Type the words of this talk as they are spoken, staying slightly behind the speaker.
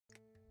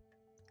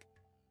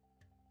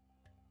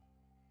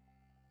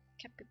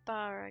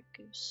Capybara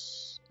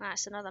goose. Ah,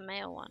 it's another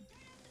male one.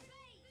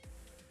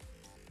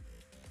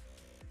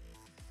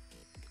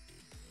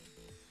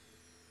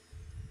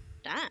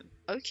 Damn.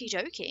 Okie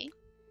dokie.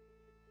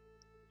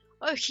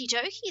 Okie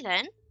dokie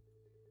then.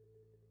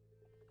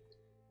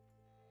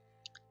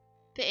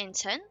 Bit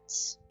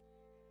intense.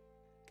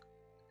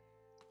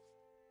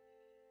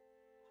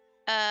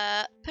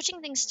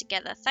 Putting things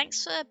together.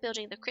 Thanks for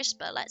building the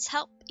CRISPR. Let's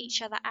help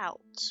each other out.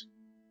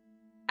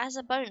 As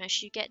a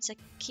bonus, you get to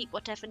keep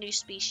whatever new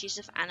species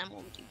of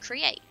animal you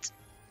create.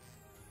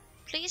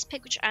 Please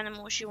pick which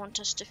animals you want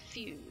us to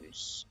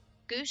fuse.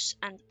 Goose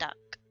and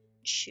duck.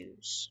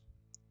 Choose.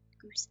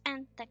 Goose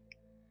and duck.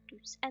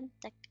 Goose and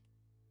duck.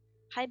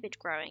 Hybrid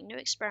growing. New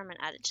experiment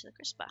added to the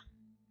CRISPR.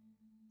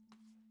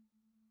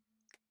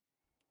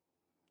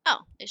 Oh,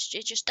 it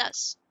just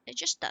does. It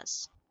just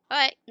does.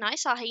 Alright,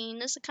 nice. Our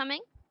hyenas are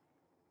coming.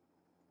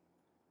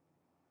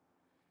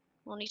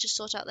 We'll need to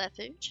sort out their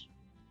food.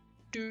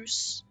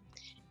 Deuce.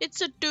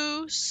 It's a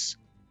deuce.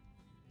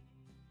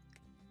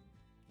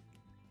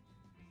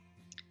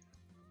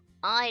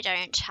 I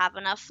don't have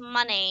enough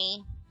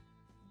money.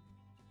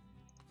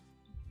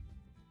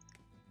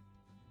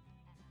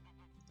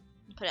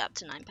 Put it up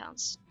to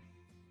 £9.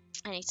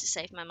 I need to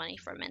save my money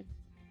for a min.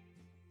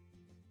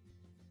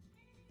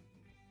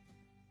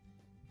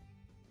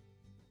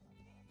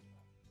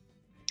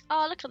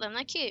 Oh, look at them,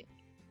 they're cute.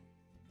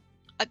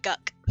 A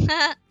guck.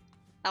 That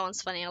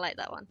one's funny, I like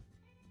that one.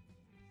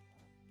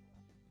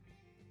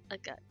 A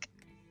guck.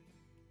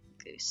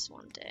 Goose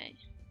one day.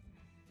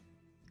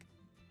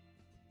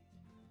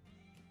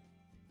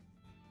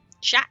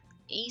 Jack,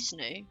 he's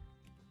new.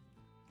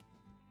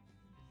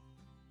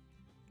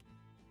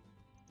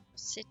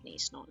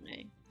 Sydney's not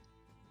new.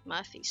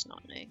 Murphy's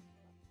not new.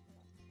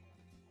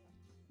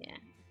 Yeah.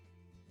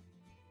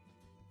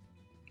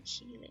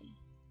 Healy.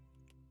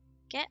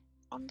 Get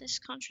on this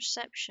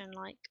contraception,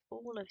 like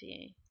all of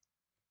you.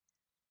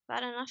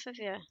 I've had enough of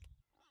you.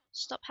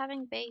 Stop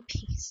having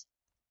babies.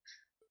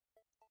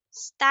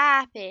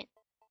 Stop it.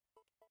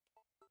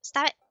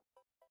 Stop it.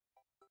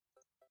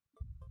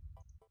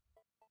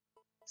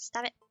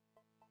 Stop it.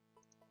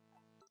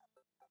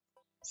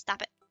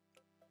 Stop it.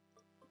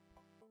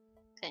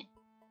 Okay.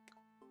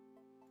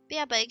 But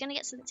yeah, but you're gonna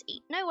get something to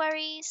eat. No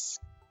worries.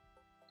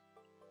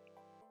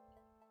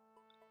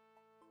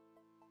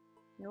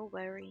 No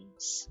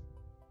worries.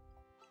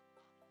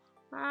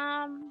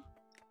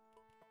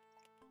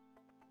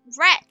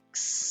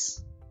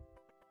 Rex.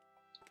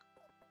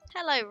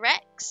 Hello,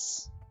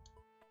 Rex.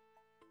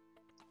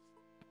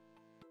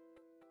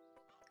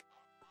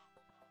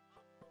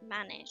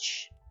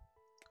 Manage.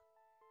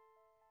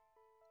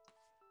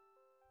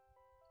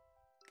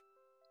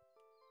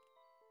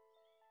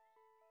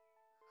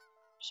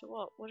 So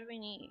what do we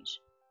need?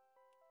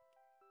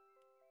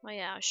 Oh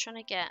yeah, I was trying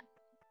to get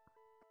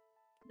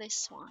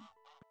this one.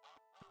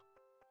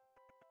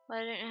 Well,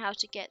 I don't know how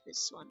to get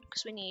this one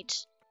because we need,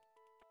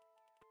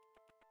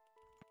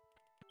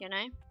 you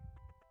know,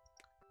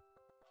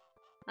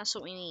 that's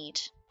what we need.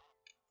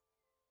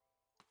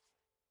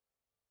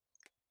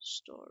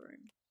 Store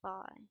and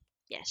buy.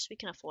 Yes, we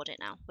can afford it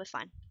now. We're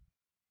fine.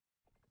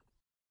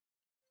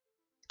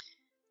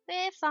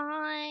 We're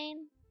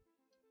fine.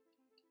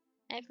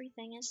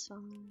 Everything is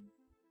fine.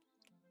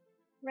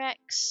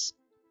 Rex.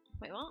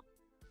 Wait, what?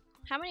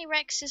 How many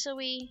Rexes are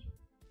we?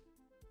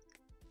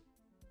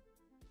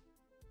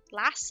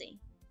 Lassie.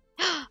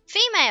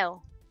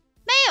 Female.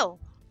 Male.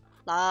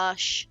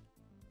 Lush.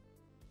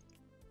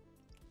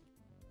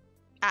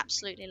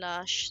 Absolutely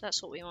lush.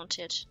 That's what we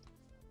wanted.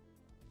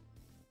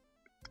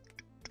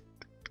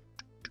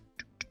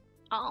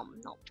 Oh,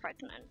 I'm not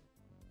pregnant.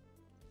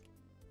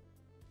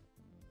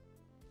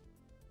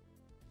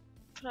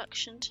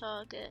 Production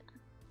target.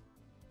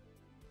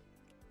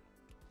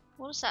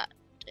 What does that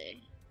do?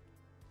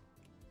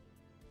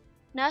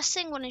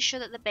 Nursing will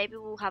ensure that the baby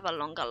will have a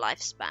longer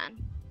lifespan.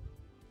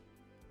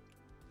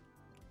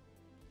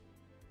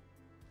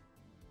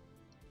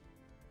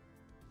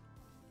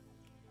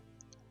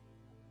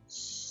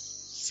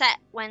 Set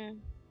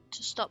when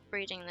to stop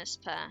breeding this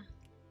pair.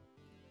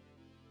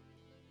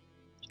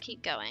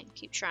 Keep going,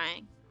 keep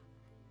trying.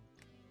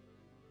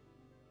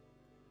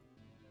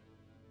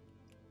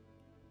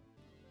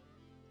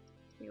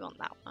 You want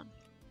that one.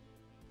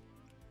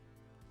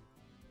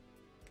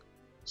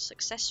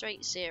 Success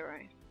rate 0.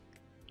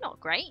 Not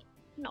great,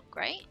 not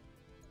great.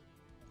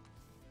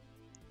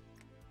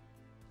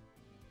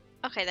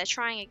 Okay, they're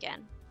trying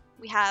again.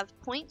 We have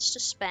points to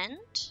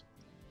spend,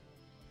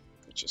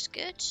 which is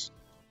good.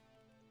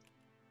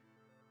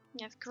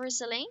 We have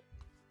Grizzly.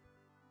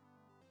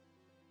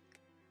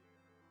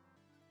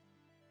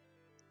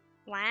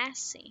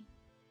 Lassie.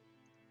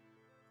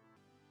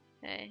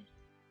 Okay.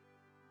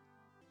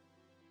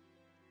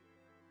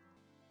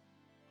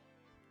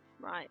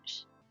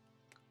 Right.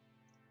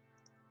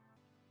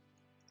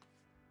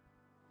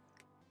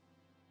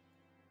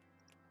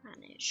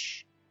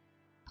 Manage.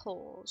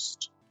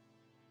 Paused.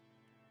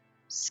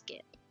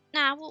 Skip.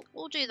 Nah,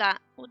 we'll do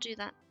that. We'll do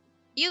that.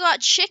 You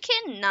got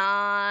chicken?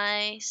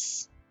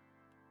 Nice.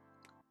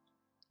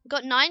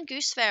 Got 9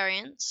 goose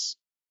variants,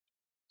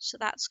 so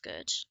that's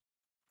good.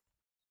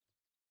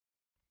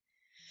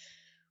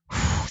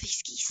 Whew,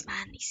 these geese,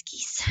 man, these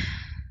geese.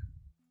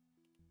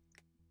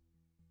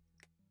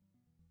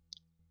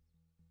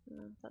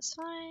 That's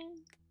fine.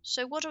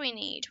 So what do we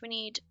need? We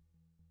need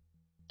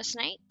a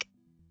snake,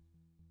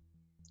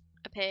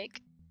 a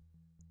pig,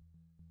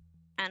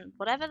 and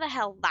whatever the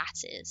hell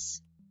that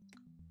is.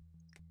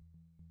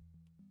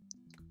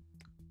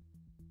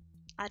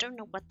 I don't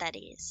know what that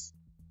is.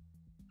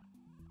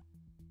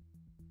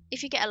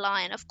 If you get a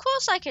lion, of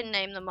course I can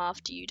name them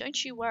after you,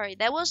 don't you worry.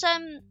 There was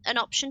an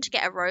option to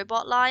get a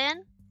robot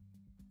lion,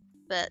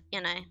 but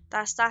you know,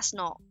 that's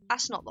not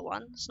the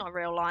one. It's not a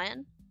real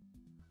lion.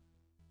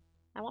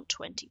 I want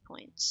 20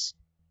 points.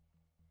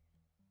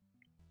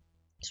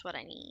 That's what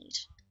I need.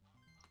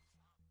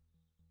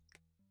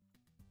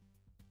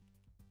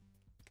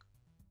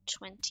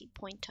 20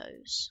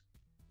 pointos.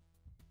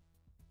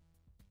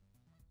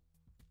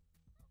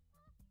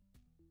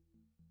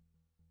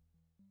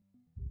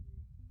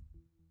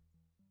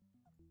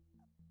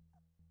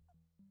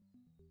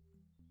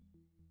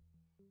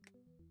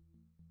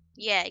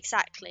 Yeah,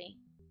 exactly.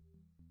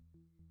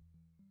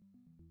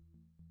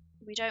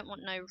 We don't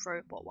want no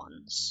robot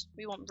ones.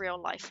 We want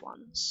real life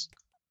ones.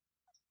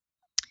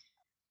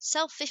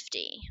 Sell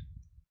 50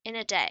 in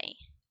a day.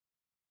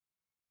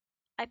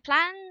 I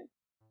plan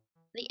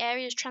the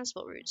area's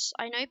transport routes.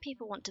 I know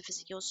people want to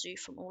visit your zoo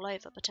from all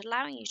over, but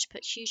allowing you to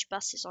put huge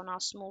buses on our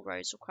small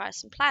roads requires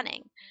some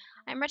planning.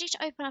 I'm ready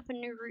to open up a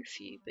new route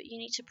for you, but you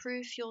need to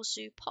prove your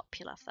zoo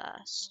popular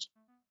first.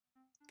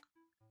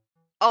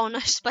 Oh no,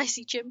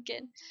 spicy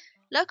chimkin.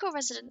 Local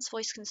residents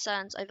voice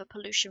concerns over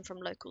pollution from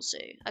local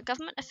zoo. A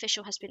government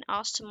official has been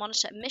asked to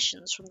monitor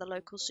emissions from the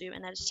local zoo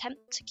in an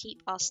attempt to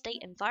keep our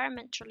state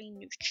environmentally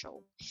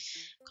neutral.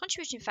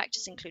 Contributing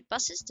factors include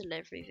buses,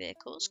 delivery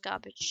vehicles,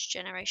 garbage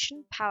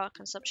generation, power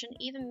consumption,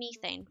 even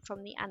methane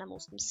from the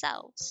animals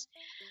themselves.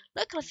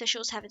 Local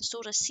officials have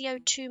installed a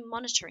CO2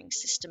 monitoring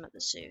system at the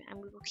zoo, and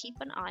we will keep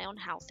an eye on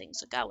how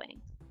things are going.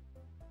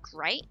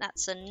 Great,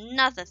 that's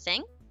another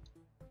thing.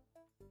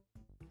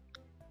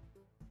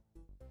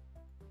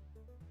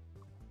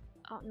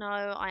 Oh no,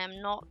 I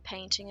am not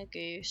painting a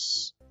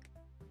goose.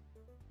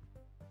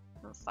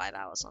 I have 5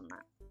 hours on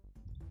that.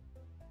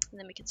 And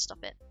then we can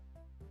stop it.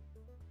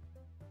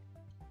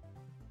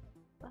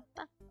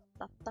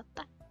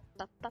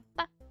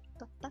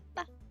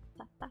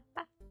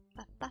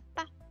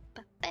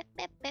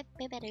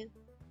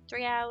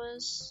 Three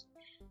hours.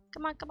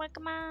 Come on, come on,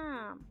 come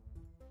on.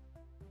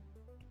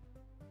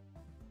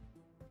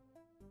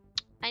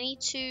 I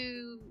need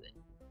to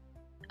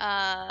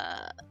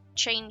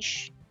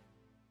change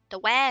the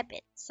wear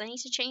bits. I need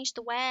to change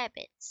the wear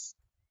bits.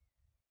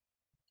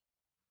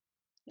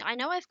 I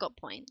know I've got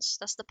points.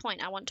 That's the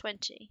point. I want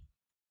 20.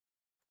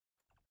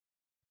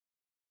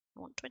 I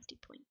want 20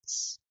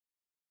 points.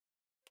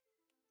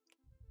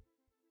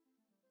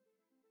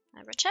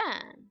 I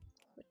return.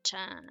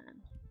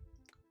 Return.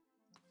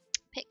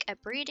 Pick a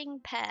breeding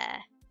pair.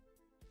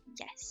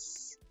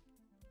 Yes.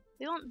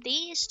 We want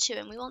these two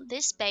and we want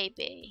this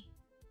baby.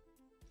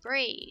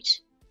 Breed.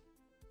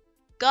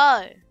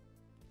 Go.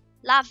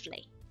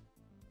 Lovely.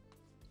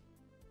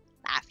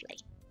 Lovely.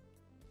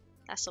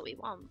 That's what we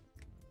want.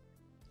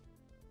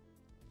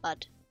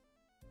 Bud.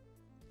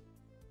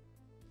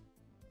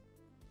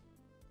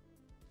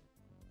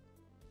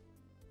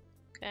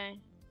 Okay.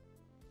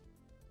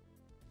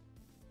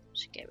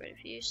 Just get rid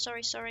of you.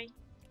 Sorry, sorry.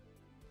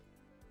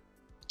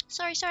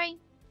 Sorry, sorry.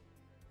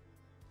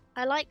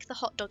 I like the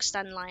hot dog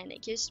stand line.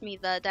 It gives me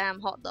the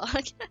damn hot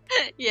dog.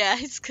 Yeah,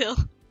 it's cool.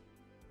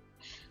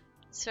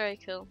 It's very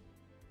cool.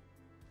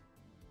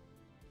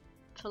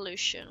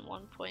 Pollution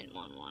 1.11.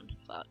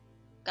 For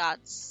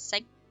God's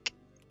sake.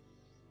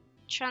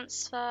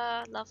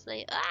 Transfer.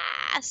 Lovely.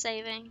 Ah,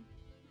 saving.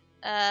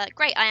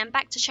 Great. I am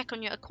back to check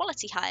on your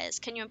equality hires.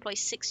 Can you employ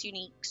 6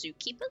 unique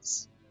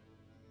zookeepers?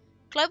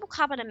 Global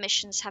carbon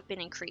emissions have been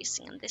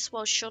increasing, and this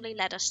will surely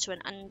lead us to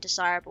an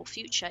undesirable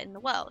future in the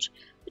world.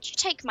 Would you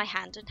take my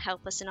hand and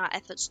help us in our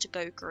efforts to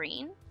go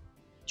green?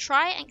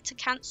 Try to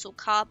cancel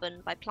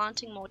carbon by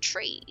planting more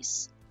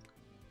trees.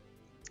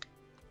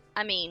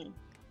 I mean,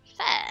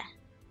 fair.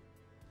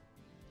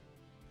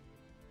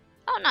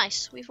 Oh,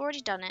 nice. We've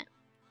already done it.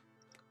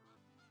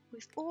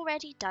 We've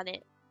already done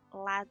it,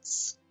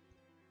 lads.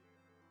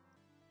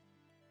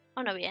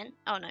 Oh, no, we ain't.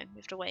 Oh, no, we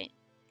have to wait.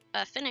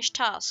 Finish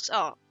tasks.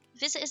 Oh,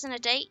 visitors in a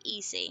day?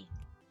 Easy.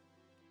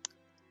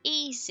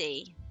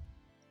 Easy.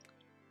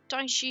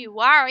 Don't you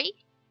worry.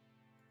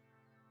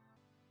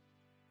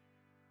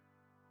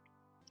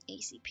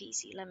 Easy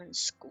peasy lemon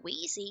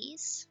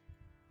squeezies.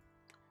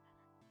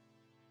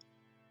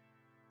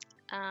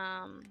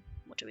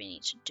 What do we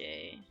need to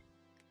do?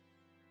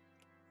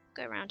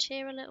 Go around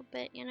here a little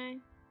bit, you know.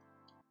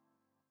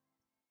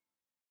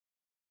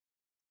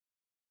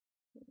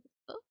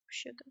 Oh,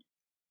 sugar.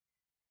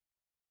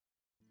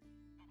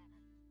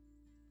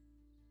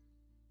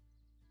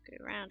 Go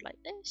around like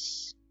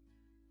this.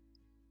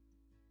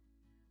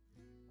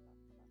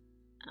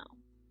 Oh,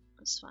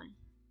 that's fine.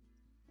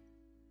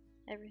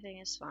 Everything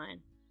is fine.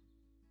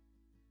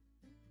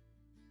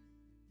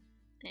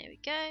 There we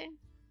go.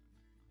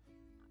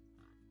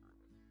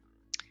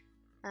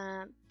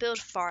 Build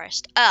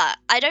forest.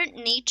 I don't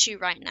need to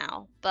right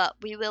now, but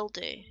we will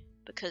do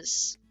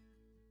because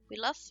we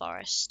love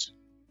forest.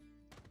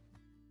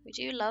 We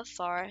do love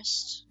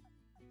forest.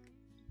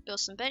 Build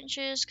some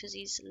benches because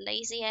these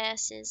lazy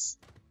asses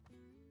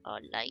are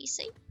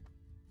lazy.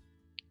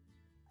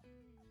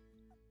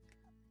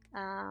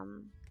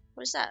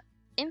 What is that?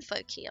 Info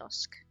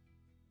kiosk.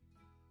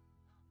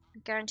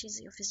 It guarantees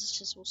that your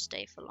visitors will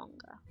stay for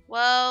longer.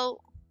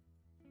 Well,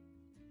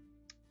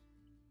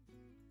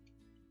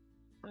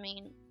 I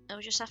mean,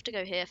 it'll just have to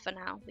go here for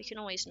now. We can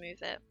always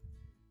move it.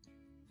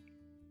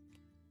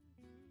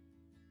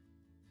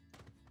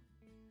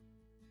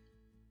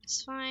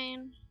 It's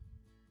fine.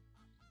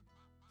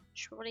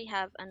 Should probably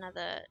have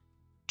another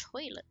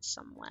toilet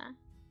somewhere.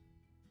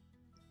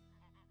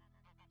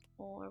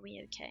 Or are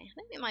we okay? I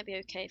think we might be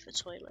okay for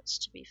toilets,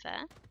 to be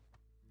fair.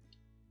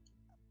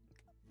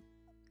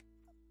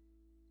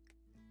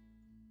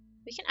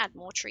 We can add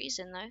more trees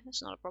in though,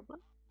 that's not a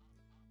problem.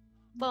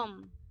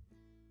 Boom.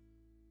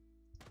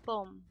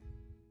 Boom.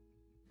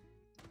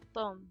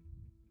 Boom.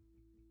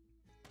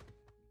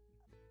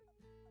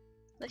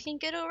 Looking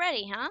good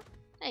already, huh?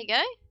 There you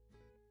go.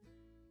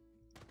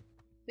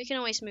 We can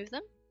always move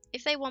them.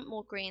 If they want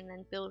more green,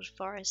 then build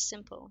forest.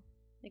 Simple.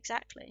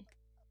 Exactly.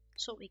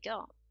 That's what we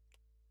got.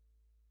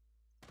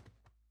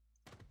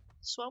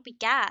 That's what we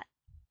got.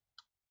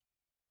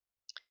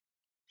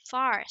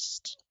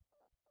 Forest.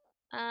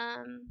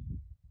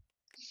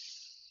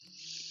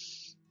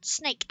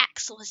 Snake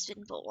Axel has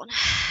been born.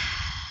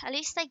 At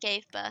least they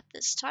gave birth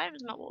this time.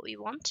 It's not what we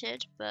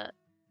wanted, but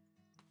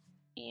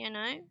you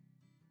know.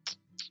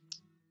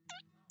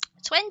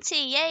 20!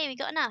 Yay, we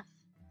got enough.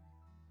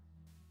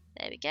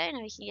 There we go.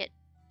 Now we can get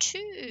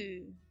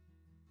 2.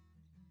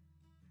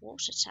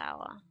 Water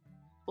tower.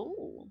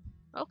 Ooh,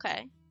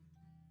 okay.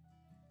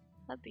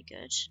 That'd be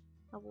good.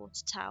 A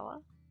water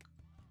tower.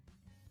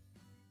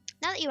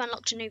 Now that you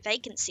unlocked a new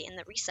vacancy in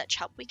the research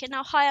hub, we can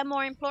now hire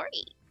more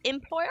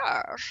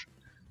employers.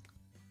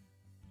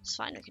 It's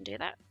fine, we can do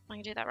that. I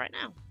can do that right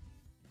now.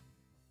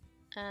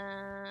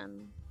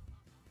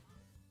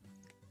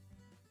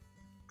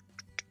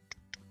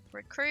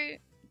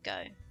 Recruit.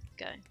 Go,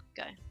 go,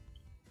 go.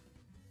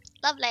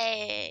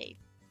 Lovely!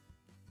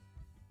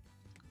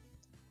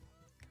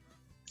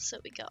 So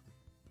we got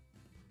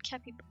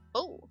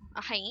oh,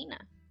 a hyena.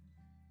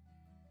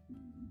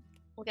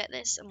 We'll get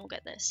this and we'll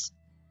get this.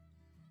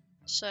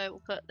 So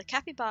we'll put the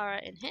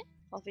capybara in here,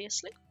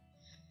 obviously.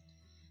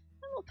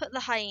 And we'll put the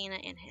hyena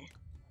in here.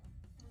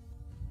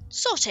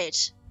 Sorted!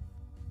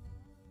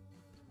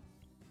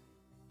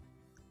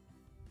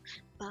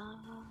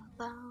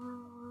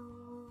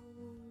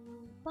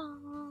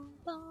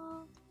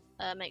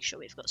 Make sure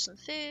we've got some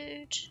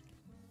food.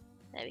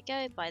 There we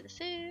go, buy the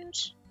food.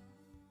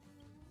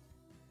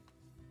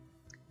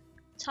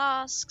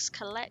 Tasks,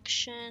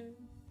 collection.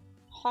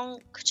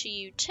 Honk to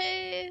you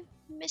too,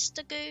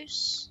 Mr.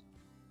 Goose.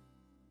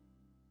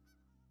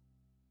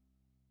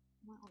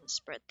 Might want to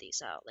spread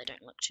these out, they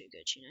don't look too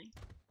good, you know.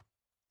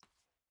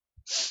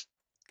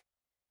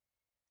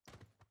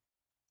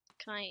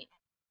 Can I...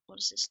 what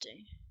does this do?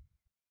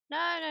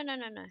 No, no, no,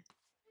 no, no.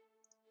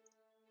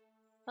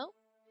 Oh.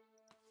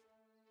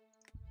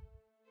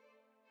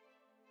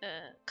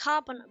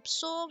 Carbon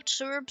absorbed.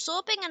 So we're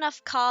absorbing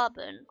enough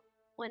carbon.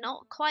 We're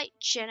not quite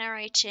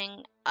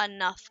generating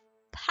enough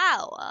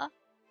power.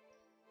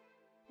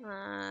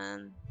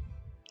 So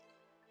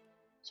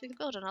we can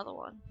build another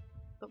one.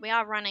 But we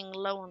are running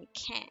low on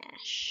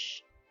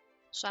cash.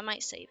 So I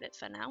might save it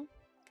for now.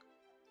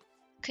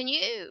 Can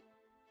you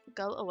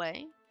go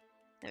away?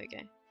 There we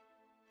go.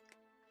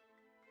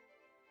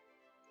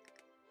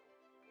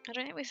 I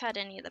don't think we've had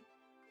any of the...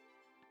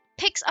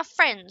 Pigs are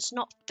friends,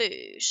 not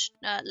food.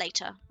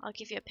 Later. I'll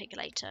give you a pig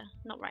later.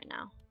 Not right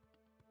now.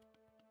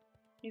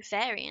 New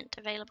variant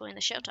available in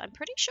the shelter. I'm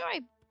pretty sure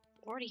I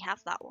already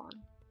have that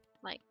one.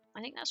 Like,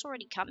 I think that's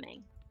already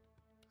coming.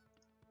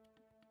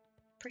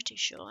 Pretty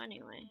sure,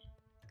 anyway.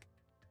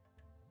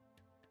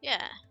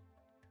 Yeah.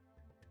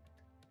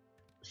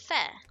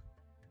 Fair.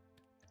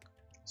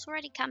 It's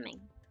already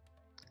coming.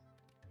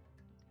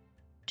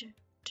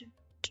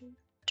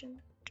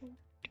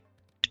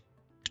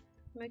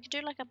 We could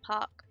do like a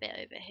park bit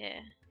over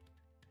here.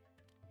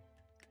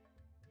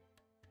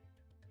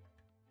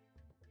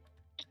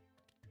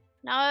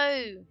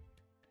 No!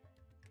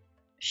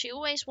 She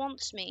always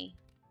wants me.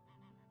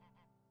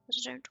 But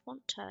I don't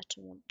want her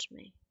to want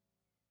me.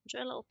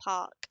 We'll do a little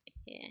park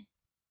here.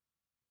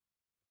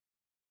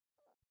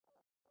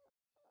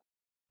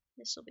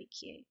 This will be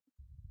cute.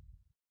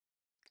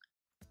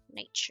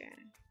 Nature.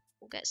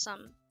 We'll get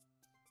some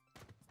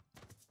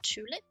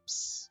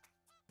tulips.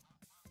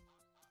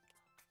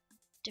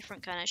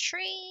 Different kind of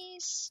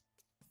trees.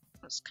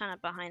 That's kind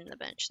of behind the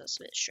bench. That's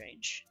a bit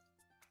strange.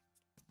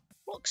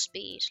 Walk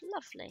speed.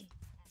 Lovely.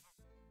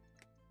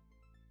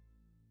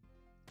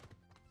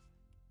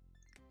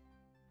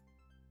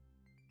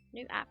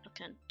 New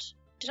applicant.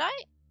 Did I?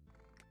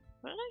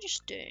 What did I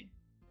just do?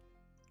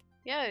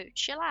 Yo,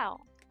 chill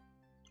out.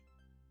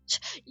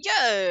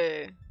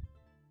 Yo!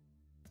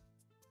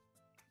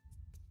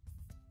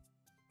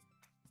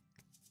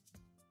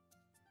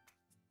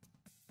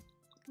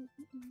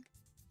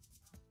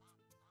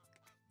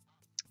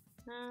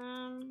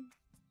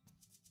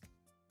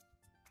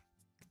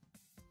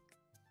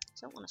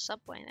 Don't want a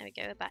subway. There we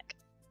go, we're back.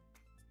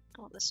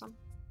 I want this one.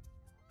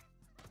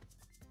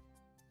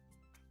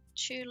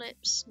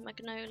 Tulips,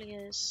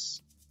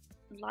 magnolias,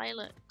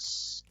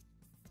 lilacs,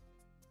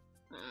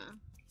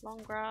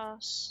 long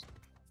grass.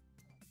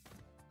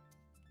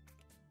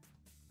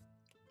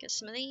 Get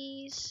some of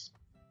these.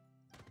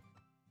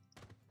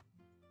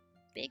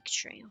 Big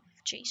tree. Oh,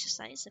 Jesus,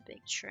 that is a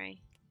big tree.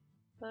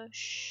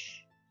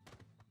 Bush.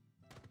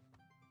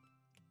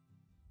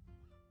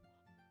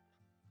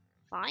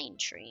 Vine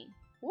tree.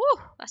 Woo!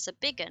 That's a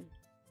big one.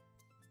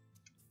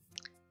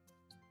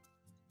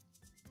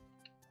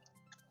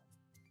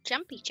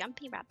 Jumpy,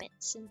 jumpy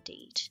rabbits,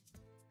 indeed.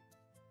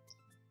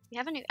 We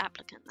have a new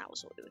applicant. That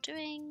was what we were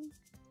doing.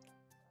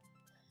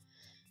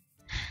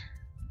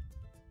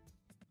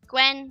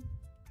 Gwen,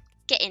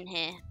 get in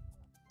here.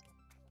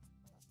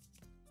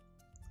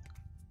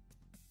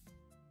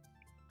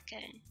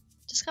 Okay.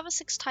 Discover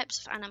 6 types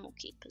of animal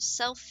keepers.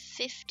 Sell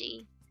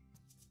 50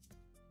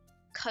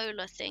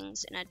 cola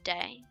things in a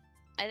day.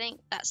 I think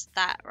that's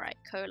that, right?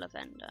 Cola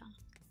vendor.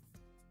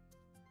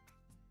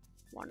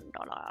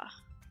 $1.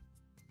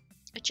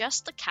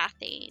 Adjust the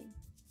caffeine.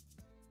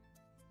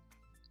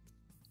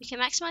 You can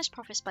maximize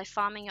profits by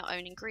farming your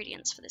own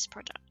ingredients for this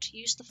product.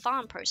 Use the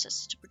farm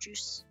processor to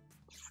produce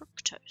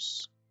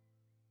fructose.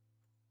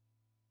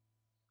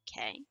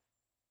 Okay.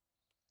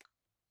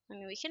 I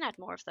mean, we can add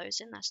more of those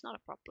in, that's not a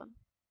problem.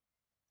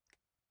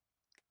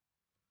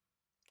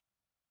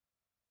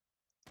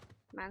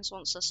 Mans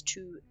wants us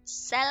to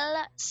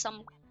sell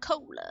some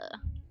cola.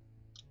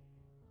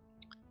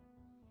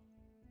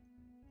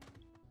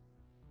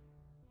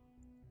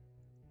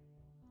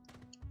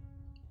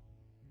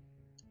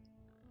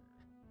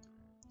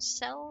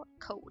 Sell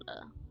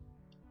cola.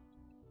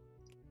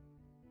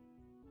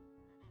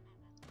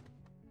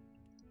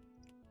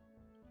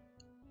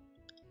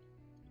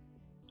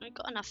 We've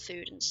got enough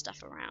food and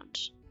stuff around,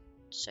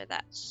 so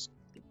that's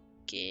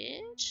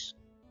good.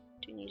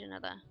 Do we need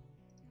another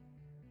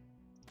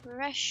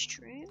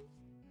restroom?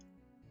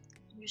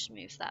 Just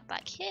move that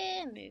back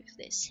here, move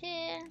this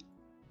here.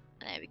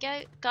 There we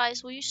go.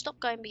 Guys, will you stop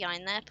going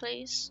behind there,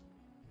 please?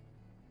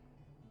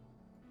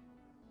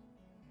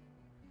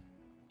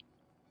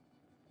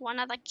 One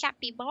other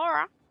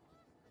capybara.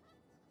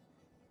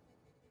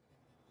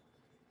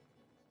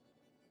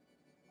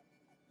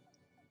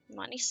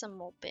 Might need some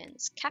more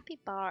bins.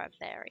 Capybara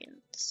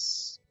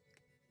variants.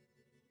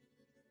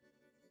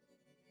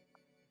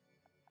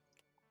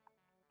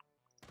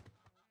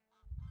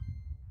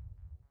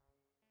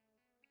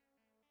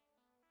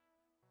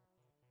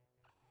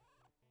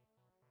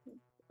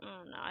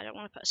 Oh no, I don't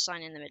want to put a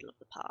sign in the middle of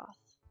the path.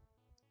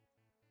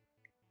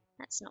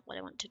 That's not what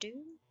I want to do.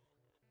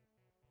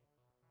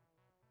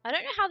 I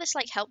don't know how this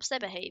like helps their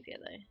behavior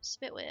though. It's a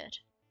bit weird.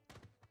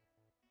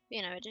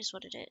 You know, it is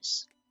what it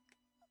is.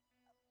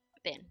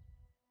 Bin.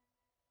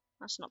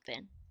 That's not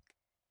bin.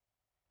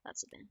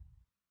 That's a bin.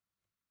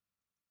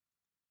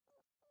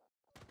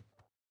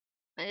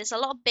 And there's a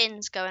lot of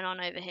bins going on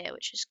over here,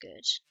 which is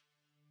good.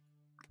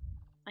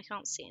 I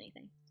can't see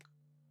anything.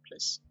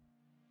 Please.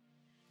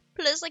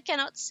 Please, I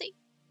cannot see.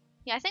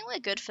 Yeah, I think we're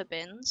good for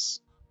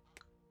bins.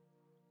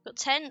 Got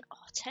 10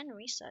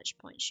 research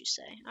points, you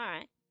say.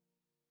 Alright.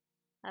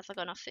 Have I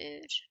got enough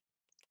food?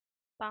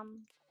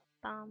 Bum,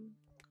 bum,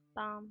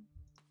 bum.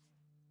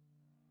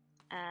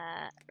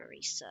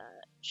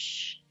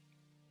 Research.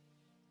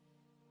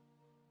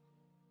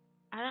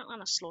 I don't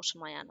want to slaughter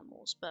my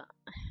animals, but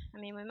I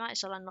mean, we might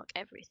as well unlock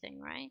everything,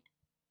 right?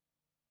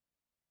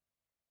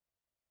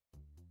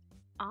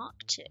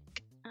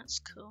 Arctic. That's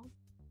cool.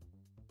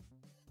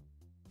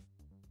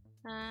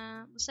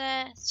 Was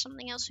there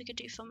something else we could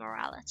do for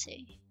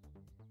morality?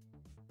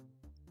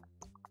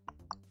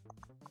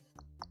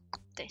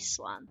 This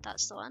one.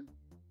 That's the one.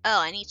 Oh,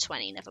 I need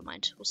 20. Never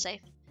mind. We'll save.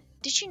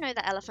 Did you know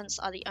that elephants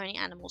are the only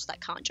animals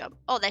that can't jump?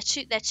 Oh, they're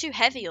too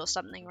heavy or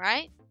something,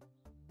 right?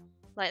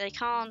 Like they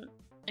can't.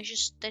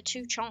 They're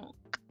too chonk.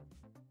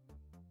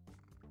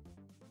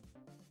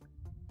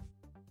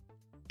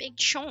 Big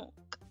chonk.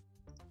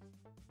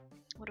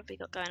 What have we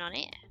got going on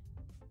here?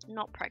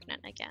 Not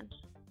pregnant again.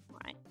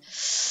 Right.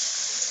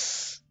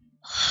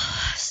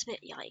 It's a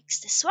bit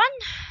yikes, this one.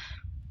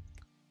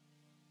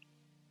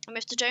 And we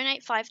have to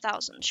donate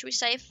 5,000. Should we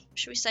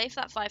save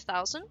that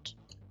 5,000?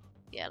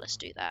 Yeah, let's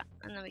do that.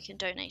 And then we can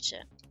donate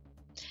it.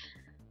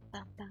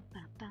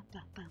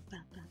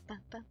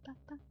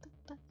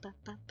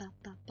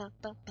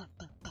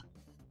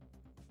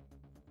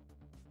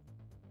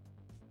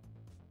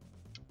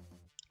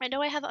 I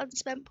know I have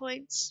unspent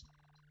points.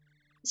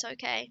 It's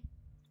okay.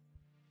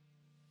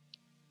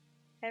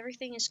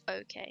 Everything is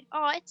okay.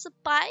 Oh, it's a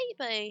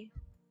baby.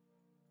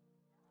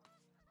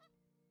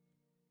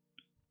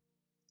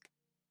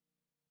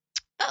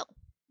 Oh,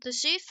 The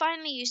zoo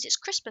finally used its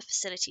CRISPR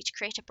facility to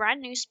create a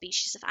brand new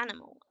species of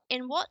animal.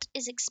 In what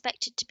is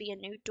expected to be a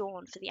new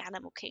dawn for the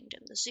animal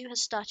kingdom, the zoo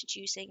has started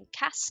using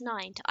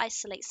Cas9 to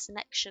isolate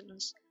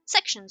sections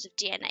of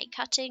DNA,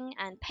 cutting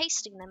and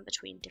pasting them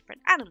between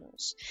different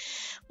animals.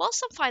 While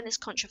some find this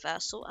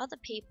controversial, other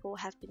people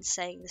have been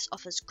saying this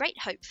offers great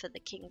hope for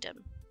the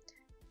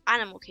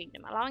animal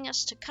kingdom, allowing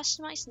us to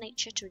customize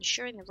nature to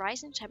ensuring the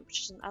rising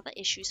temperatures and other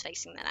issues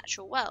facing the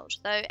natural world,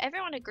 though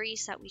everyone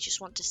agrees that we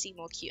just want to see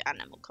more cute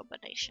animal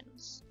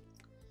combinations.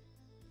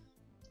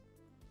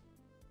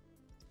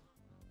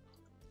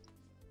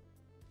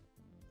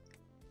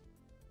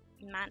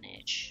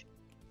 Manage.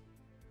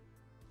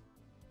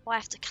 Oh, I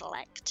have to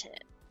collect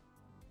it.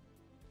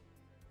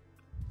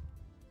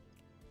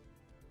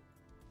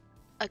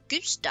 A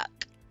goose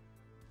duck.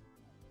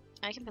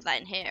 I can put that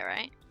in here,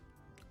 right?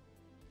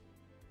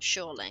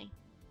 Surely.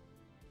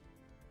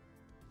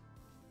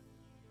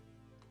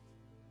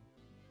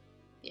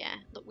 Yeah,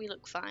 look, we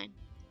look fine.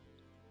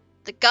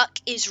 The guck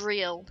is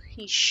real.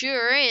 He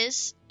sure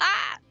is.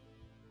 Ah!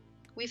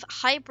 We've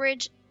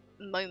hybrid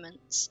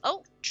moments.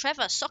 Oh,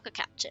 Trevor, soccer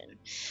captain.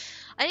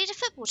 I lead a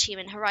football team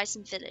in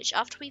Horizon Village.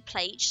 After we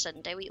play each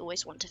Sunday, we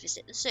always want to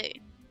visit the zoo.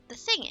 The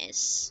thing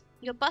is,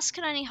 your bus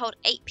can only hold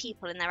 8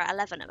 people and there are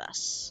 11 of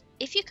us.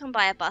 If you can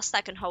buy a bus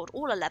that can hold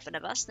all 11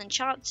 of us, then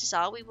chances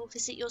are we will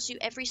visit your zoo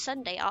every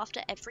Sunday after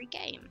every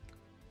game.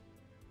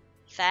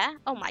 Fair?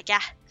 Oh my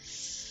god.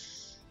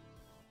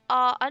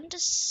 Our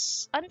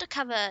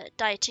undercover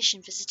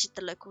dietitian visited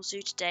the local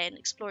zoo today and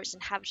explored its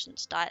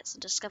inhabitants' diets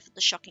and discovered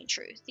the shocking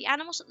truth. The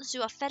animals at the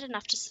zoo are fed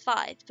enough to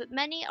survive, but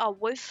many are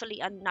woefully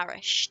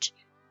unnourished.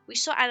 We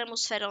saw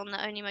animals fed on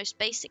the only most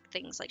basic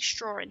things like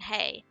straw and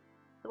hay.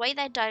 The way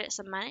their diets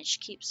are managed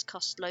keeps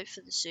costs low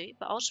for the zoo,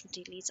 but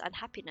ultimately leads to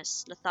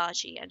unhappiness,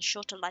 lethargy, and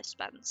shorter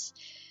lifespans.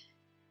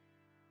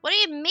 What do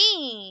you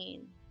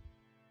mean?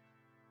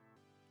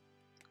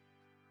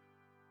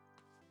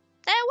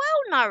 They're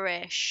well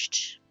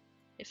nourished.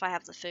 If I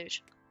have the food.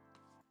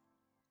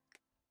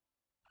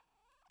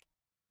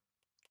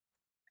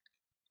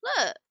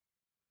 Look!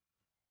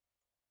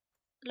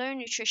 Low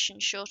nutrition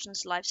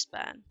shortens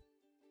lifespan.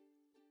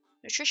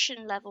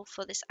 Nutrition level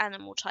for this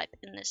animal type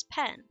in this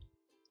pen.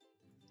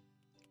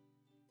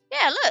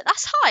 Yeah, look,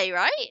 that's high,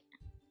 right?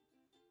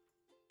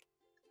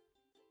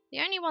 The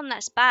only one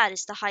that's bad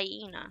is the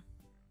hyena.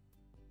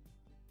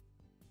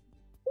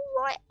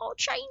 Alright, I'll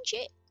change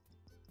it.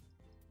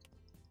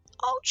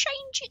 I'll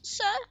change it,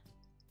 sir.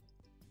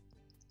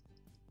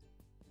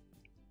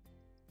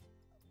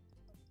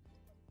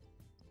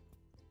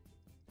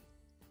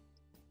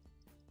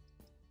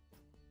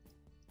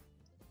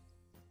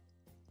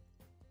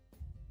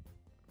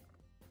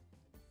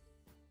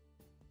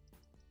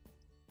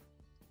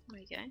 There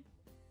we go.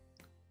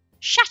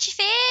 Shut your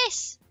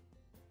face!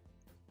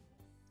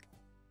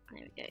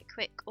 There we go.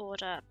 Quick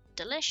order.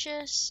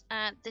 Delicious.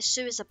 This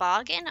zoo is a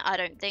bargain? I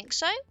don't think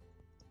so.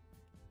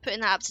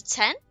 Putting that up to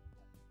 10.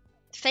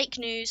 Fake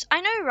news.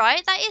 I know,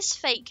 right? That is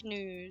fake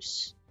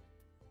news.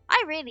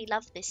 I really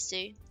love this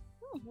zoo.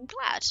 I'm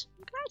glad.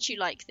 I'm glad you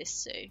like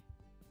this zoo.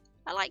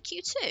 I like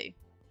you too.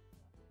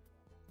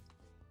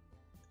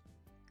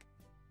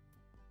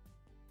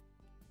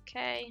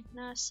 Okay,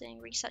 nursing,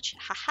 research.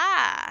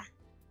 Haha!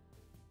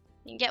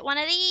 You can get one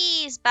of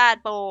these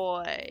bad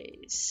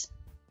boys.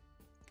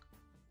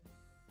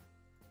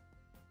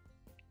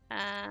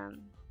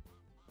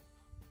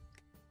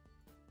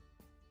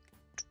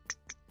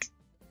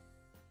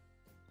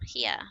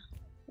 Here.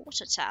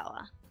 Water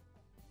tower.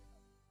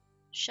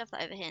 Shove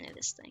that over here near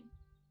this thing.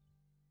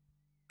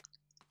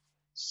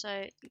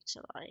 So,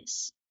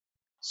 utilize.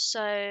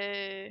 So,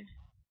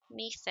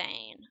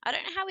 methane. I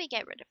don't know how we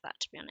get rid of that,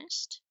 to be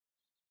honest.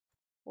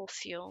 Or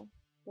fuel.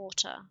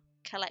 Water.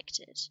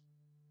 Collected.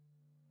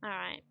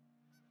 Alright.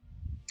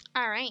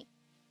 Alright.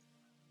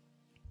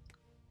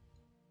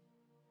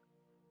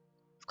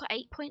 I've got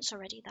 8 points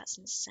already. That's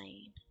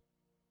insane.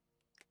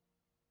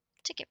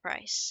 Ticket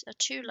price.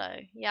 Too low.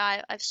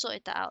 Yeah, I've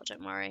sorted that out.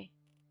 Don't worry.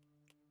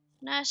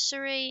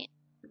 Nursery.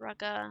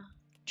 Rugger.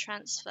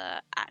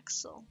 Transfer.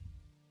 Axle.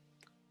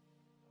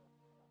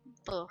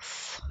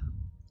 Boof.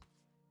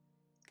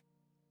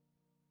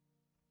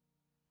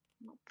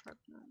 Not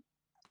pregnant.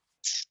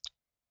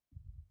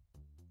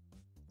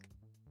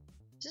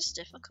 Is this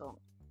difficult?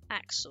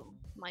 Axel,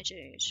 my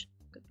dude.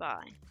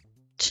 Goodbye.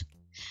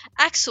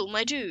 Axel,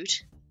 my dude.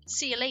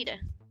 See you later.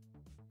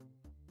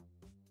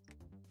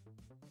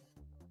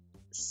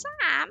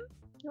 Sam,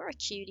 you're a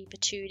cutie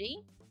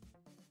patootie.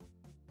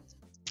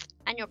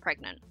 And you're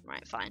pregnant.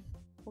 Right, fine.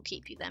 We'll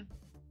keep you then.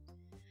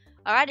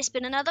 Alright, it's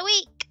been another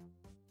week.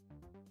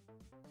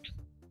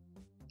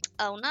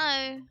 Oh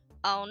no.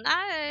 Oh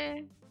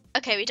no.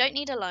 Okay, we don't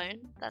need a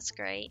loan. That's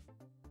great.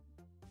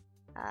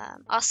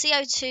 Our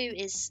CO2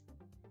 is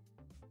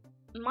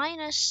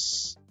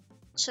minus.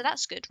 So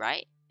that's good,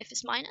 right? If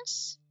it's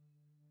minus.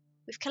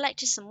 We've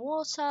collected some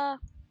water.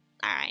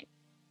 Alright.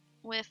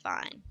 We're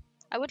fine.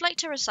 I would like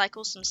to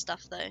recycle some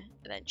stuff though,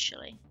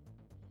 eventually.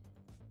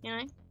 You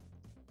know?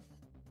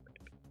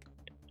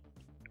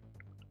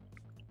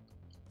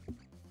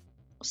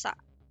 What's that?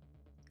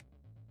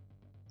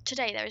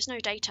 Today there is no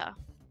data.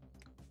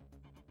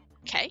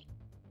 Okay.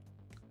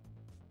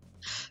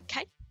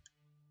 Okay.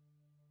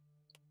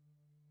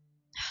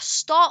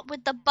 Start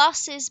with the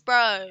buses,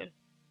 bro.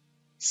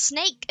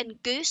 Snake and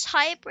goose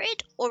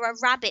hybrid or a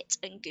rabbit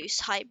and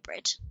goose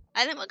hybrid?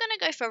 I think we're gonna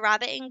go for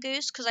rabbit and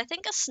goose because I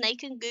think a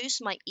snake and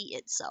goose might eat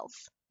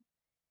itself.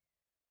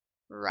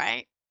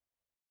 Right?